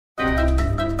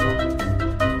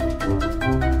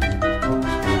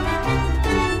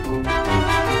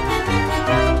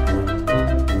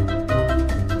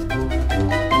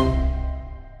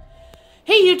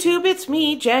YouTube, it's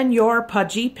me, Jen, your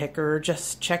pudgy picker,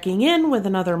 just checking in with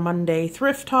another Monday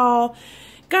thrift haul.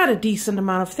 Got a decent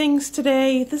amount of things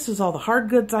today. This is all the hard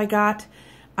goods I got.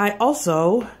 I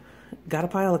also got a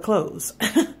pile of clothes,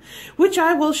 which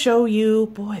I will show you.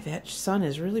 Boy, that sun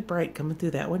is really bright coming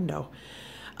through that window.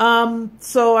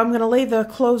 So I'm going to lay the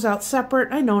clothes out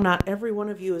separate. I know not every one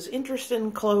of you is interested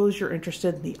in clothes. You're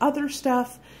interested in the other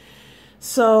stuff.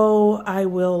 So I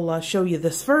will show you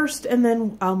this first, and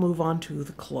then I'll move on to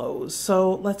the clothes.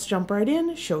 So let's jump right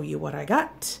in, show you what I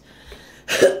got.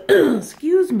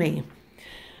 Excuse me.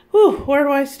 Whew, where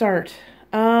do I start?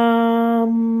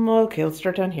 Okay, let's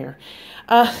start down here.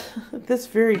 This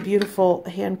very beautiful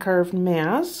hand-carved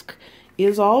mask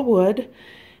is all wood,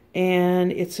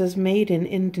 and it says made in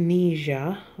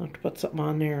Indonesia. I'll have to put something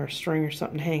on there, a string or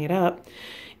something to hang it up.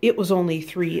 It was only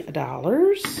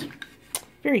 $3.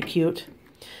 Very cute.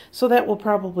 So that will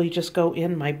probably just go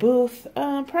in my booth.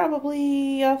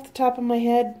 Probably off the top of my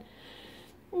head,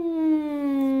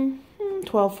 $12,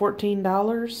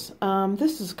 $14.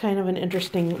 This is kind of an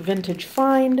interesting vintage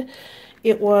find.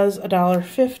 It was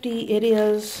 $1.50. It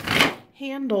is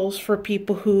handles for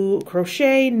people who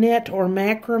crochet, knit, or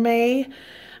macrame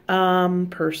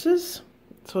purses.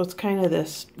 So it's kind of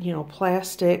this,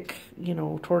 plastic,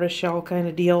 tortoiseshell kind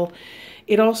of deal.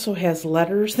 It also has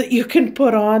letters that you can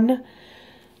put on,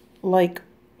 like,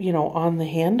 on the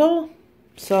handle.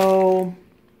 So,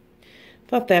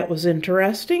 thought that was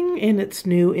interesting. And it's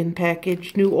new in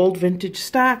package, new old vintage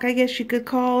stock, I guess you could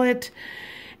call it.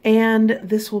 And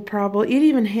this will probably, it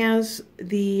even has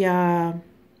the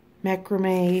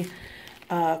macrame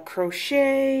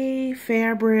crochet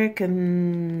fabric,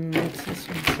 and what's this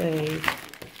one say?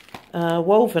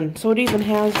 Woven. So it even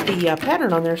has the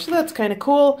pattern on there. So that's kind of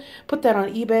cool. Put that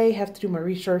on eBay. Have to do my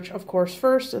research, of course,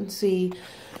 first and see,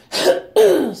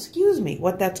 excuse me,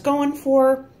 what that's going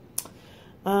for.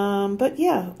 But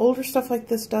yeah, older stuff like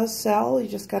this does sell. You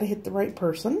just got to hit the right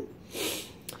person.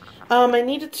 I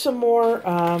needed some more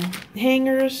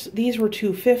hangers. These were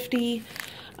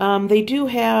 $2.50. They do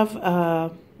have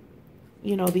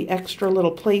the extra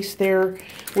little place there,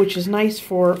 which is nice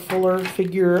for fuller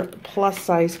figure plus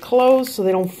size clothes so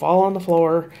they don't fall on the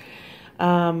floor.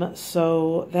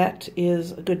 So that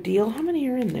is a good deal. How many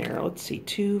are in there? Let's see,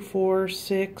 2, 4,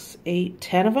 6, 8,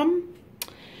 10 of them.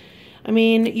 I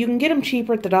mean, you can get them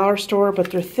cheaper at the dollar store,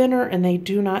 but they're thinner and they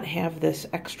do not have this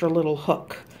extra little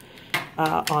hook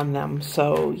on them.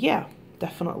 So yeah,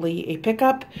 definitely a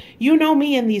pickup. You know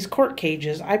me in these cork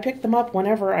cages. I pick them up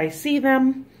whenever I see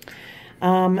them.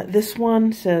 This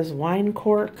one says wine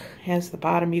cork, has the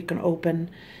bottom you can open.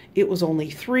 It was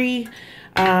only $3.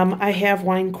 I have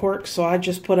wine cork, so I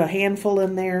just put a handful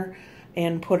in there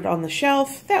and put it on the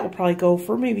shelf. That will probably go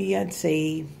for maybe, I'd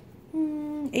say,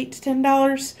 $8 to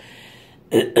 $10.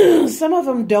 Some of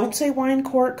them don't say wine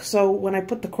cork, so when I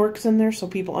put the corks in there so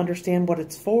people understand what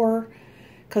it's for,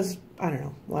 because, I don't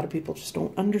know, a lot of people just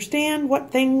don't understand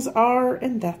what things are,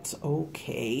 and that's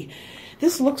okay.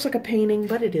 This looks like a painting,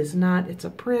 but it is not. It's a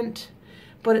print,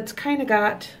 but it's kind of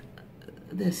got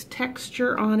this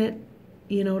texture on it,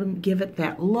 to give it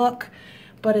that look,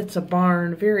 but it's a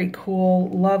barn. Very cool.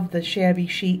 Love the shabby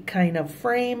chic kind of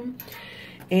frame.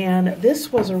 And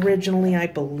this was originally, I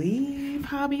believe,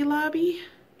 Hobby Lobby.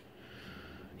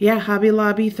 Yeah, Hobby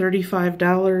Lobby,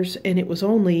 $35, and it was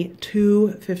only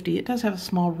 $2.50. It does have a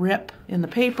small rip in the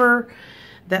paper.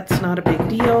 That's not a big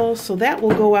deal. So that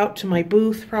will go out to my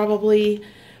booth probably.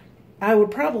 I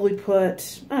would probably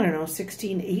put, I don't know,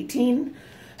 16, 18.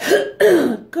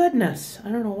 Goodness, I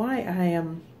don't know why I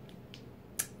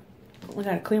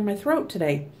gotta clear my throat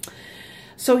today.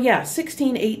 So yeah,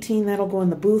 16, 18, that'll go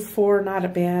in the booth for. Not a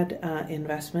bad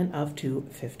investment of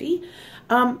 $2.50.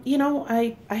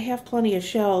 I have plenty of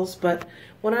shells, but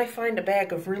when I find a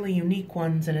bag of really unique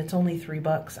ones and it's only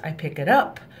 $3, I pick it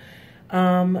up.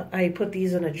 I put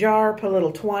these in a jar, put a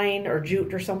little twine or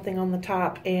jute or something on the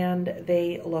top, and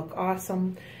they look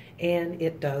awesome, and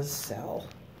it does sell.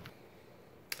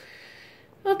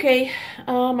 Okay,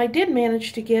 I did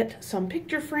manage to get some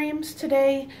picture frames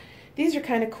today. These are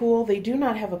kind of cool. They do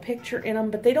not have a picture in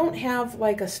them, but they don't have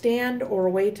like a stand or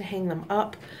a way to hang them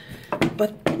up.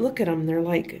 But look at them. They're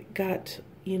like got,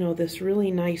 this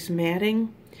really nice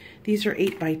matting. These are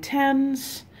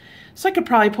 8x10s. So I could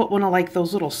probably put one of like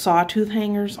those little sawtooth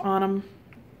hangers on them.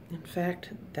 In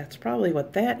fact, that's probably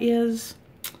what that is.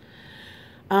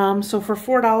 So for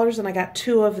 $4, and I got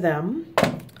 2 of them.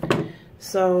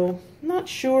 So I'm not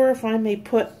sure if I may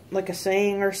put like a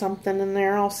saying or something in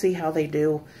there. I'll see how they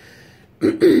do.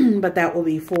 But that will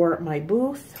be for my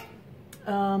booth.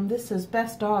 This is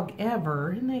Best Dog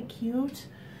Ever. Isn't that cute?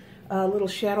 A little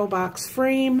shadow box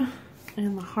frame.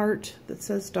 And the heart that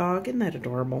says dog. Isn't that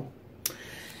adorable?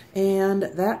 And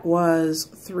that was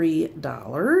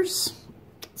 $3.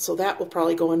 So that will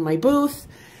probably go in my booth.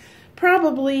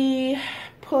 Probably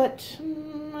put,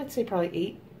 I'd say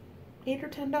probably $8 or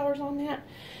 $10 on that.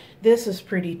 This is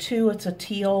pretty too. It's a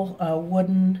teal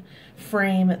wooden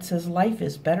frame. It says life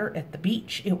is better at the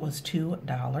beach. It was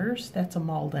 $2. That's a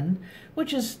Malden,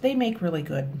 which is, they make really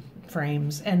good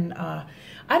frames. And I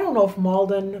don't know if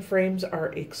Malden frames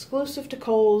are exclusive to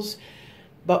Kohl's,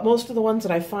 but most of the ones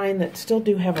that I find that still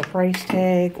do have a price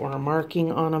tag or a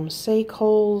marking on them say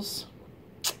Kohl's.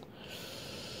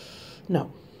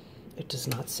 No, it does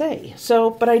not say.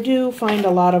 So, but I do find a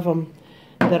lot of them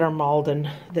that are Malden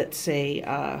that say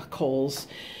Kohl's.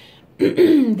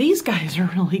 These guys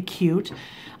are really cute.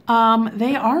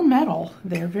 They are metal.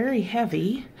 They're very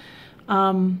heavy.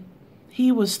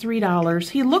 He was $3.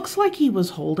 He looks like he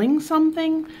was holding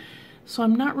something, so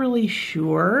I'm not really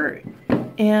sure.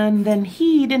 And then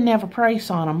he didn't have a price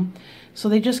on them, so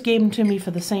they just gave them to me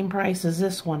for the same price as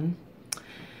this one.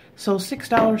 So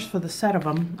 $6 for the set of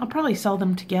them. I'll probably sell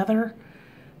them together,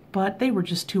 but they were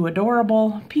just too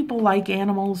adorable. People like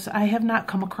animals. I have not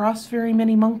come across very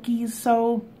many monkeys,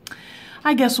 so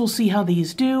I guess we'll see how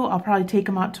these do. I'll probably take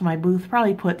them out to my booth,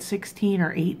 probably put 16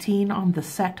 or 18 on the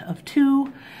set of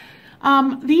 2.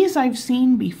 These I've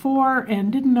seen before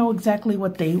and didn't know exactly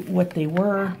what they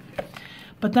were.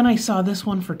 But then I saw this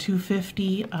one for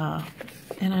 $2.50,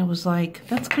 and I was like,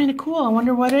 that's kind of cool. I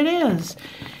wonder what it is.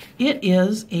 It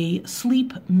is a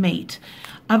sleep mate.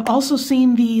 I've also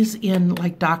seen these in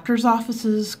like doctor's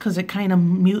offices because it kind of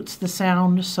mutes the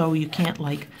sound so you can't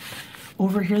like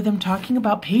overhear them talking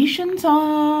about patients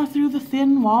through the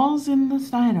thin walls in the,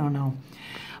 I don't know.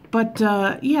 But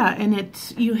yeah, and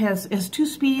it has 2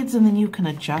 speeds and then you can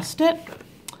adjust it,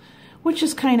 which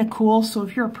is kind of cool. So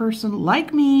if you're a person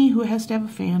like me who has to have a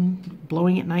fan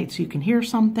blowing at night so you can hear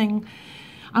something,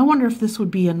 I wonder if this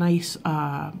would be a nice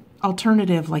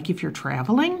alternative, like if you're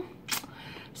traveling.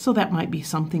 So that might be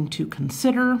something to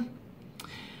consider.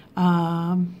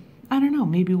 I don't know,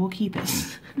 maybe we'll keep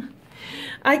it.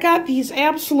 I got these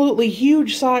absolutely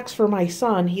huge socks for my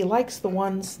son. He likes the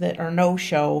ones that are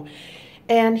no-show,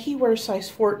 and he wears size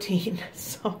 14,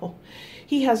 so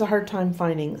he has a hard time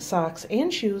finding socks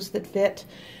and shoes that fit.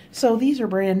 So these are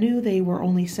brand new. They were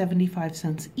only 75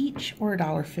 cents each, or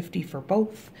 $1.50 for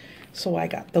both. So I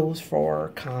got those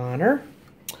for Connor.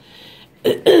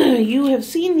 You have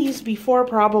seen these before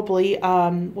probably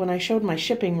when I showed my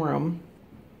shipping room.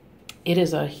 It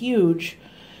is a huge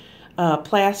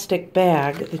plastic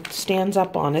bag that stands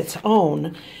up on its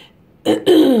own.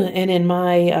 And in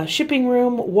my shipping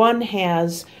room, one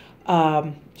has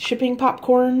shipping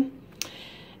popcorn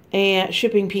and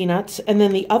shipping peanuts. And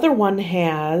then the other one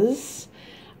has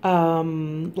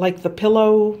like the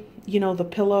pillow,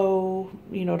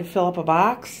 to fill up a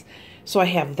box. So I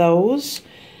have those.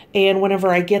 And whenever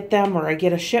I get them or I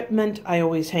get a shipment, I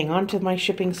always hang on to my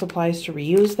shipping supplies to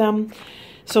reuse them.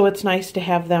 So it's nice to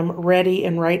have them ready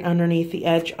and right underneath the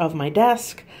edge of my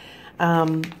desk.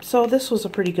 So this was a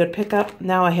pretty good pickup.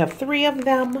 Now I have 3 of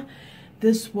them.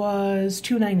 This was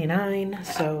 $2.99.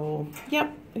 So,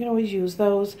 yep, I can always use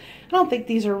those. I don't think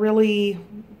these are really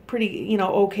pretty,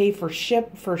 okay for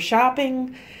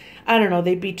shopping. I don't know,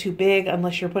 they'd be too big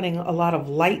unless you're putting a lot of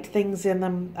light things in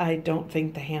them. I don't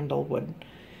think the handle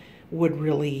would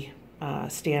really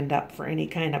stand up for any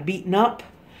kind of beating up.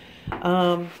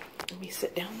 Let me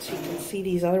sit down so you can see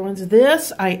these other ones.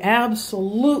 This, I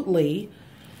absolutely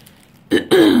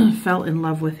fell in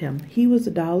love with him. He was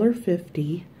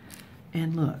 $1.50,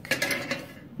 and look,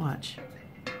 watch.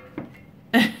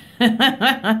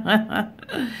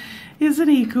 Isn't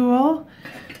he cool?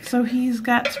 So he's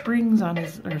got spring on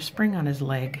his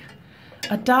leg.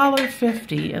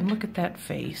 $1.50, and look at that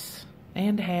face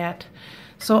and hat.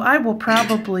 So I will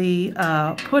probably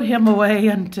put him away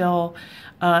until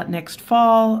next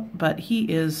fall, but he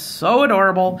is so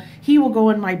adorable. He will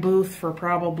go in my booth for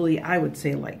probably, I would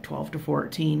say, like 12 to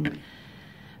 14.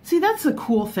 See, that's the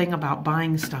cool thing about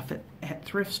buying stuff at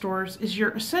thrift stores, is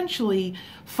you're essentially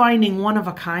finding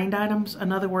one-of-a-kind items.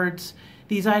 In other words,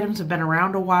 these items have been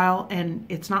around a while, and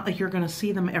it's not like you're going to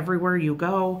see them everywhere you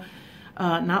go.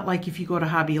 Not like if you go to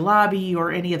Hobby Lobby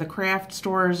or any of the craft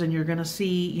stores and you're going to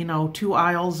see, 2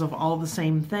 aisles of all the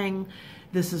same thing.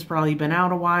 This has probably been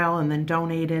out a while and then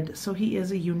donated. So he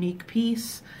is a unique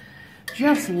piece.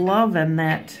 Just loving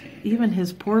that even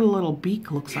his poor little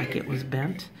beak looks like it was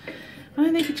bent.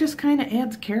 I think it just kind of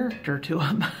adds character to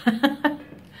him.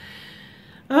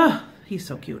 Oh, he's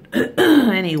so cute.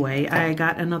 Anyway, I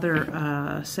got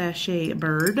another sachet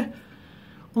bird.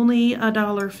 Only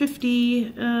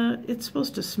 $1.50. It's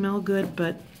supposed to smell good,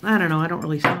 but I don't know. I don't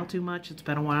really smell too much. It's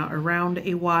been around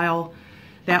a while.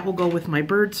 That will go with my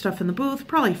bird stuff in the booth,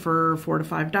 probably for $4 to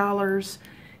 $5.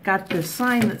 Got this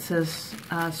sign that says,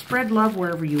 spread love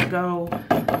wherever you go.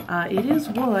 It is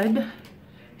wood.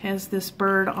 Has this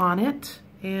bird on it,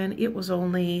 and it was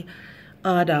only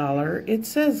 $1. It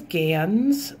says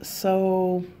Gans,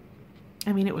 so,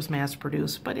 I mean, it was mass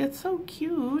produced, but it's so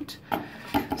cute.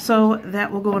 So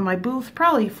that will go in my booth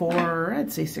probably for,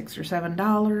 I'd say, $6 or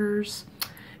 $7.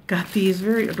 Got these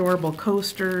very adorable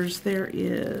coasters. There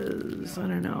is, I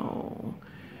don't know,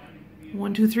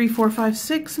 1, 2, 3, 4, 5,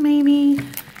 6 maybe.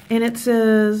 And it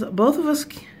says, both of us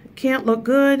can't look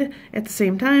good at the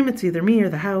same time. It's either me or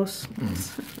the house.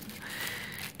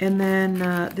 And then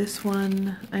this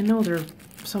one, I know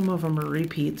some of them are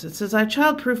repeats. It says, I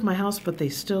childproof my house, but they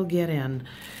still get in.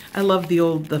 I love the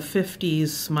 50s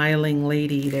smiling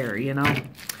lady there, you know.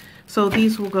 So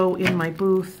these will go in my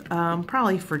booth,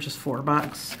 probably for just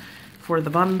 $4 for the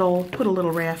bundle. Put a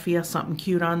little raffia, something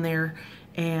cute on there,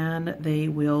 and they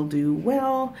will do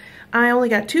well. I only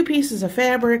got 2 pieces of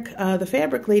fabric. The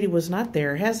fabric lady was not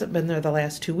there. Hasn't been there the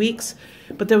last 2 weeks,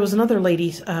 but there was another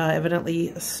lady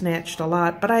evidently snatched a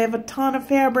lot. But I have a ton of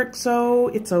fabric, so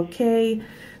it's okay.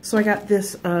 So I got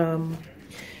this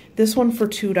this one for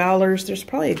 $2. There's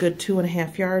probably a good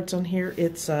 2.5 yards on here.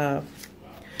 It's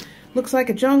looks like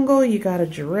a jungle. You got a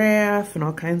giraffe and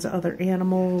all kinds of other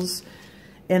animals.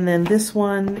 And then this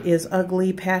one is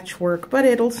ugly patchwork, but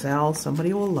it'll sell.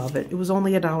 Somebody will love it. It was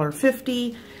only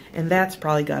 $1.50, and that's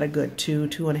probably got a good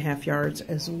 2.5 yards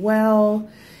as well.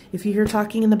 If you hear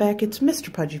talking in the back, it's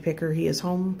Mr. Pudgy Picker. He is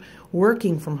home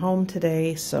working from home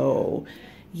today, so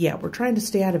yeah, we're trying to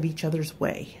stay out of each other's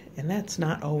way, and that's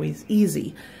not always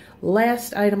easy.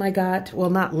 Last item I got, well,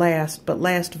 not last, but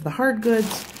last of the hard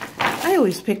goods. I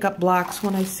always pick up blocks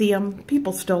when I see them.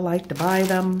 People still like to buy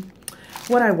them.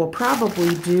 What I will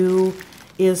probably do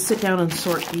is sit down and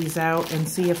sort these out and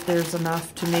see if there's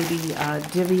enough to maybe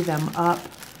divvy them up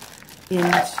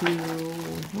into,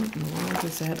 what in the world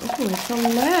is that? Oh, it's a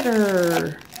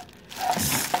letter.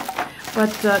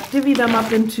 But divvy them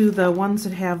up into the ones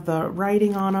that have the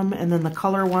writing on them, and then the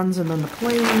color ones, and then the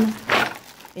plain,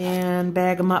 and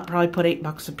bag them up, probably put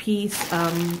 $8 a piece.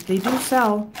 They do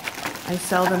sell. I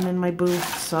sell them in my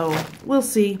booth, so we'll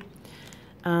see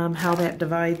how that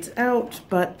divides out.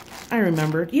 But I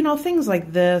remembered, you know, things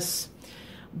like this,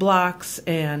 blocks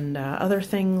and other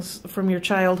things from your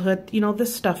childhood, you know,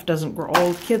 this stuff doesn't grow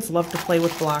old. Kids love to play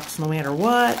with blocks no matter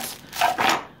what.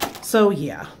 So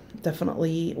yeah,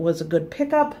 definitely was a good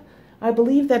pickup. I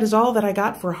believe that is all that I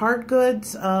got for hard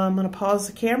goods. I'm going to pause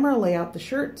the camera, lay out the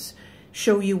shirts,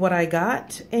 show you what I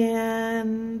got,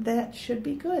 and that should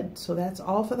be good. So that's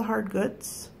all for the hard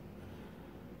goods.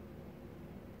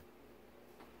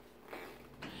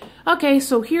 Okay,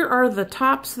 so here are the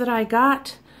tops that I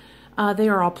got. They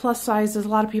are all plus sizes. A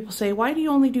lot of people say, why do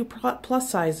you only do plus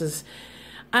sizes?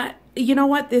 You know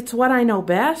what? It's what I know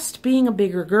best. Being a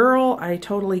bigger girl, I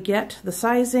totally get the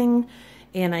sizing,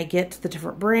 and I get the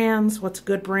different brands, what's a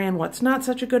good brand, what's not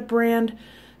such a good brand.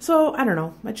 So, I don't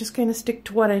know. I just kind of stick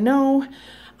to what I know.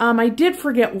 I did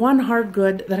forget one hard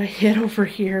good that I hid over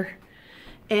here,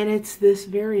 and it's this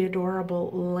very adorable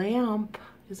lamp.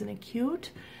 Isn't it cute?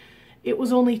 It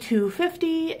was only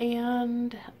 $2.50,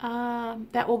 and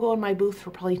that will go in my booth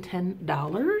for probably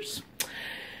 $10.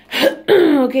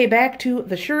 Okay, back to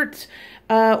the shirts.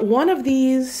 One of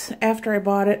these, after I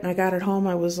bought it and I got it home,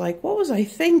 I was like, what was I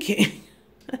thinking?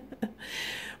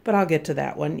 But I'll get to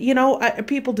that one. You know,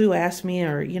 people do ask me,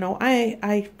 or, you know,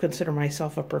 I consider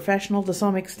myself a professional to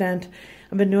some extent.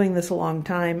 I've been doing this a long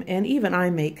time, and even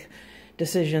I make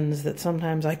decisions that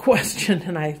sometimes I question,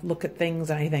 and I look at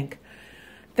things and I think,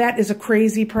 that is a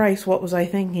crazy price. What was I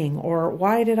thinking? Or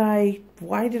why did I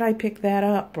pick that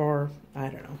up? Or I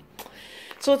don't know.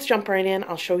 So let's jump right in.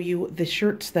 I'll show you the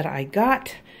shirts that I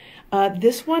got.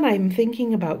 This one I'm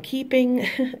thinking about keeping.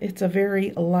 It's a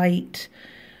very light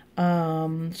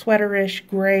sweaterish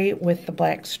gray with the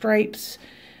black stripes.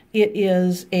 It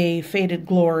is a Faded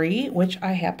Glory, which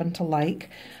I happen to like.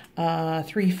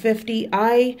 $3.50.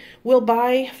 I will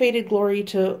buy Faded Glory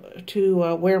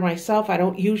to wear myself. I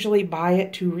don't usually buy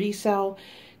it to resell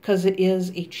because it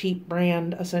is a cheap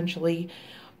brand essentially.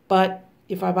 But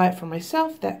if I buy it for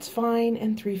myself, that's fine,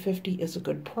 and $3.50 is a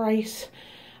good price.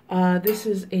 This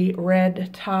is a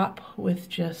red top with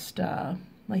just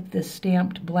like this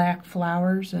stamped black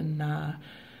flowers and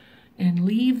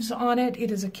leaves on it. It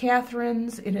is a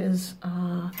Catherine's. It is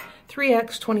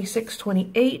 3X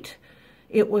 26-28.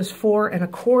 It was $4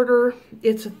 1/4.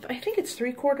 I think it's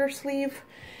 3/4 sleeve.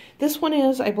 This one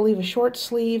is, I believe, a short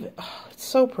sleeve. Oh, it's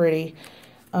so pretty.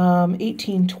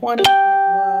 1820. It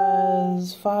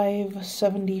was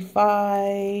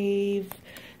 $5.75.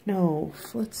 No,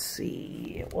 let's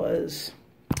see. It was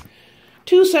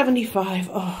 $2.75.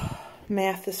 Oh,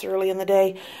 math this early in the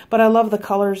day. But I love the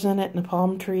colors in it and the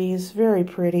palm trees. Very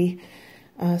pretty.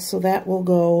 So that will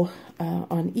go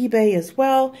on eBay as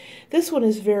well. This one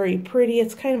is very pretty.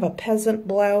 It's kind of a peasant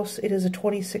blouse. It is a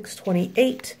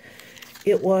 26-28.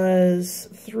 It was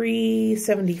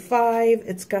 $3.75.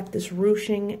 It's got this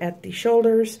ruching at the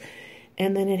shoulders,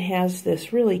 and then it has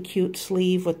this really cute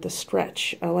sleeve with the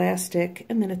stretch elastic,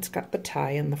 and then it's got the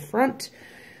tie in the front.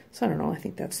 So I don't know, I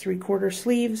think that's 3/4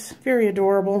 sleeves. Very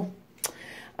adorable.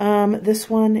 This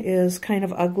one is kind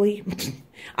of ugly,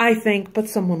 I think, but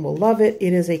someone will love it.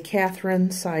 It is a Catherine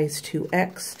size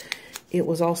 2X. It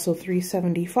was also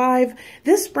 $3.75.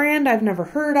 This brand I've never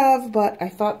heard of, but I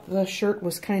thought the shirt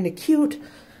was kind of cute,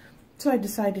 so I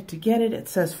decided to get it. It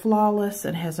says Flawless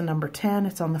and has a number 10.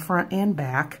 It's on the front and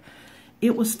back.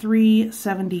 It was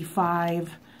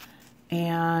 $3.75,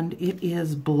 and it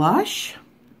is blush.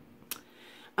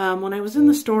 When I was in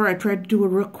the store, I tried to do a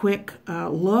real quick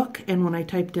look, and when I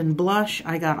typed in blush,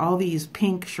 I got all these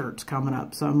pink shirts coming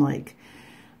up. So I'm like,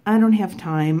 I don't have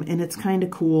time, and it's kind of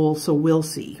cool, so we'll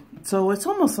see. So it's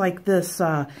almost like this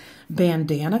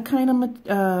bandana kind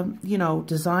of, you know,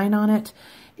 design on it.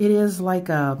 It is like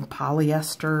a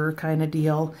polyester kind of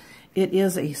deal. It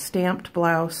is a stamped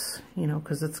blouse, you know,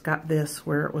 because it's got this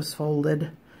where it was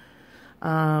folded.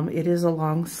 It is a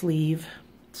long sleeve.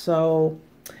 So,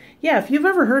 yeah, if you've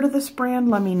ever heard of this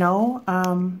brand, let me know.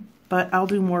 But I'll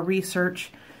do more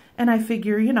research. And I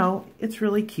figure, you know, it's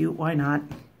really cute. Why not?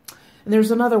 And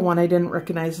there's another one, I didn't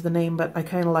recognize the name, but I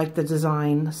kind of like the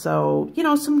design. So, you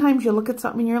know, sometimes you look at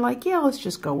something and you're like, yeah, let's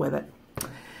just go with it.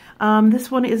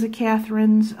 This one is a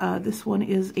Catherine's. This one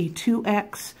is a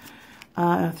 2X,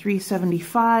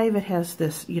 $3.75. It has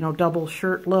this, you know, double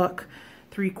shirt look,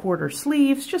 3/4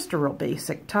 sleeves, just a real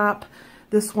basic top.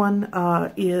 This one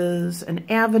is an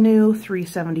Avenue,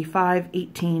 $3.75,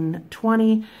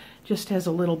 1820. Just has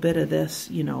a little bit of this,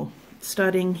 you know,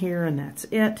 studding here, and that's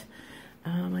it.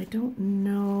 I don't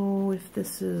know if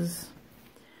this is,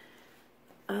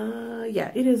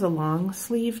 yeah, it is a long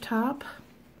sleeve top.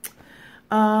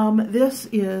 This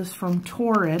is from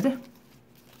Torrid.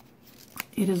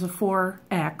 It is a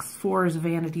 4X. 4 is a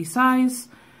vanity size.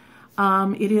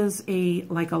 It is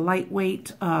like a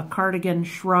lightweight cardigan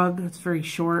shrug. It's very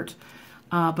short,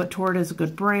 but Torrid is a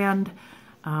good brand.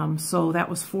 So that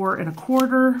was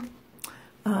 $4.25.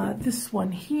 This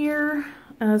one here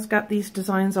has got these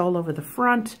designs all over the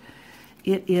front.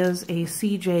 It is a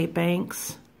CJ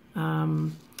Banks,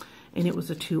 and it was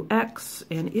a 2X,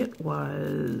 and it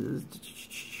was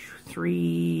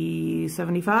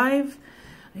 $3.75.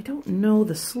 I don't know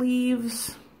the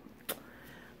sleeves.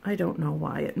 I don't know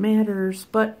why it matters,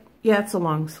 but yeah, it's a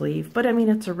long sleeve. But I mean,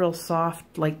 it's a real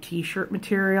soft, like t-shirt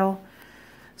material.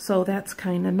 So that's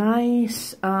kind of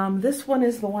nice. This one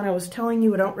is the one I was telling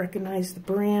you. I don't recognize the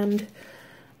brand.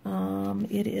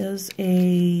 It is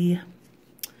a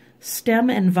Stem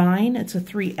and Vine. It's a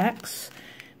 3X. It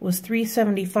was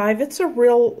 $3.75. It's a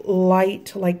real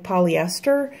light, like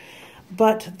polyester.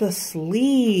 But the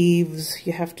sleeves,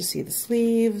 you have to see the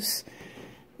sleeves.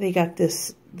 They got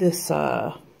this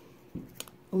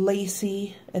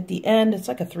lacy at the end. It's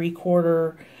like a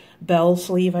 3/4 bell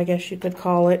sleeve, I guess you could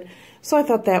call it. So I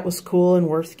thought that was cool and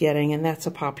worth getting, and that's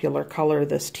a popular color,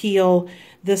 this teal,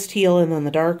 and then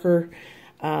the darker.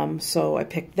 So I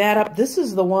picked that up. This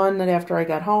is the one that after I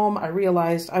got home, I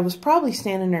realized I was probably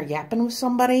standing there yapping with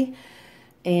somebody.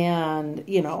 And,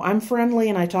 you know, I'm friendly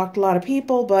and I talk to a lot of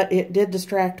people, but it did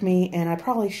distract me, and I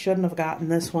probably shouldn't have gotten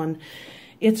this one.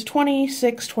 It's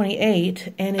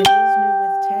 $26.28, and it is new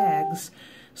with tags.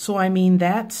 So, I mean,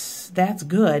 that's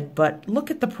good, but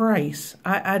look at the price.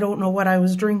 I don't know what I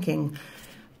was drinking.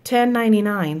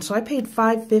 $10.99, so I paid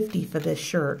 $5.50 for this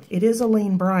shirt. It is a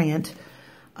Lane Bryant,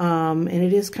 and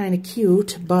it is kind of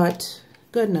cute, but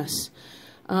goodness.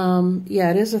 Yeah,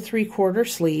 it is a 3/4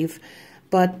 sleeve,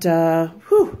 but,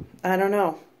 whew, I don't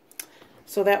know.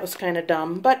 So that was kind of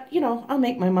dumb, but, you know, I'll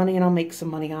make my money and I'll make some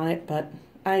money on it, but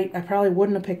I probably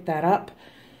wouldn't have picked that up.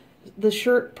 The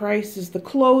shirt prices, the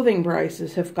clothing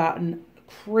prices have gotten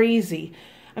crazy.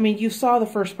 I mean, you saw the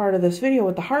first part of this video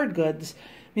with the hard goods.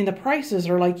 I mean, the prices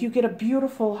are like, you get a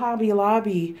beautiful Hobby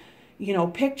Lobby, you know,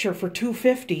 picture for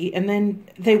 $250, and then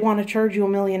they want to charge you $1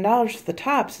 million for the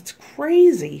tops. It's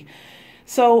crazy.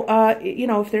 So, you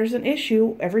know, if there's an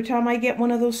issue, every time I get one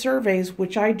of those surveys,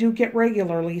 which I do get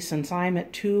regularly since I'm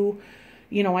at 2,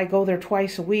 you know, I go there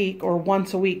twice a week or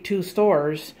once a week, 2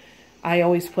 stores. I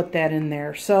always put that in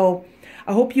there. So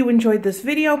I hope you enjoyed this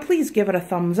video. Please give it a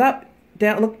thumbs up.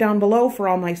 Look down below for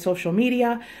all my social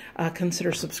media.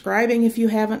 Consider subscribing if you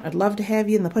haven't. I'd love to have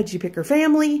you in the Pudgy Picker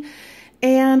family.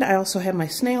 And I also have my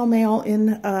snail mail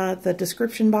in the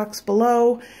description box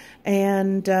below.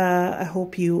 And I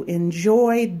hope you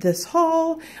enjoyed this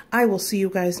haul. I will see you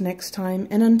guys next time.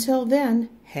 And until then,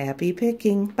 happy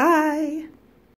picking. Bye!